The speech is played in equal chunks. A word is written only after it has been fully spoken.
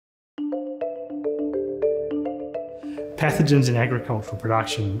Pathogens in agricultural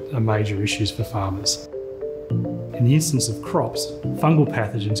production are major issues for farmers. In the instance of crops, fungal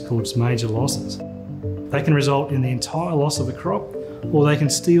pathogens cause major losses. They can result in the entire loss of a crop, or they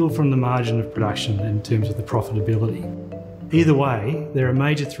can steal from the margin of production in terms of the profitability. Either way, they're a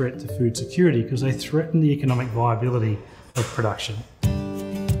major threat to food security because they threaten the economic viability of production.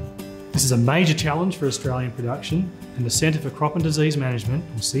 This is a major challenge for Australian production, and the Centre for Crop and Disease Management,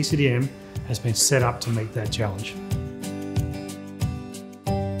 or CCDM, has been set up to meet that challenge.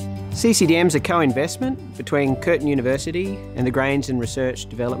 CCDM is a co-investment between Curtin University and the Grains and Research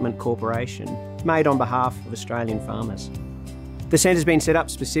Development Corporation, made on behalf of Australian farmers. The centre has been set up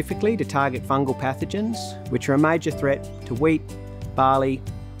specifically to target fungal pathogens, which are a major threat to wheat, barley,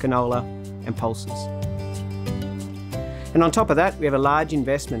 canola and pulses. And on top of that, we have a large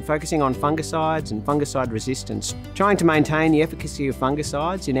investment focusing on fungicides and fungicide resistance, trying to maintain the efficacy of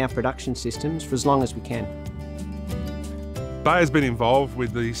fungicides in our production systems for as long as we can. Bayer's been involved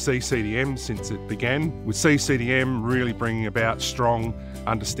with the CCDM since it began, with CCDM really bringing about strong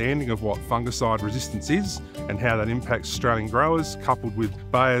understanding of what fungicide resistance is and how that impacts Australian growers, coupled with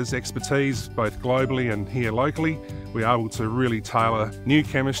Bayer's expertise both globally and here locally. We're able to really tailor new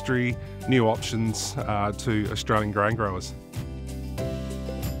chemistry, new options to Australian grain growers.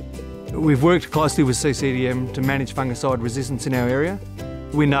 We've worked closely with CCDM to manage fungicide resistance in our area.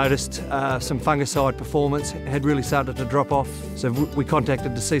 We noticed some fungicide performance had really started to drop off, so we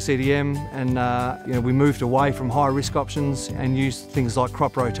contacted the CCDM and we moved away from high-risk options and used things like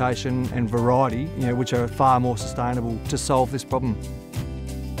crop rotation and variety, which are far more sustainable to solve this problem.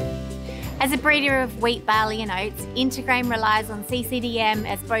 As a breeder of wheat, barley and oats, Intergrain relies on CCDM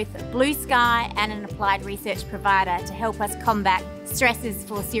as both a blue sky and an applied research provider to help us combat stresses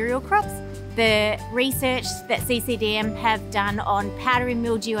for cereal crops. The research that CCDM have done on powdery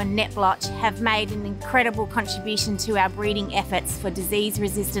mildew and net blotch have made an incredible contribution to our breeding efforts for disease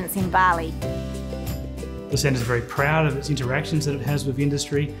resistance in barley. The Centre is very proud of its interactions that it has with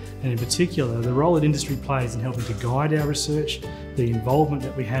industry, and in particular the role that industry plays in helping to guide our research, the involvement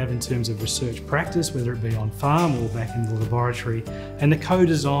that we have in terms of research practice, whether it be on farm or back in the laboratory, and the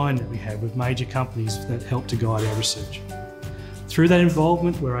co-design that we have with major companies that help to guide our research. Through that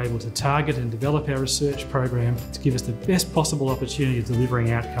involvement, we're able to target and develop our research program to give us the best possible opportunity of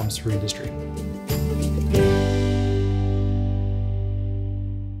delivering outcomes for industry.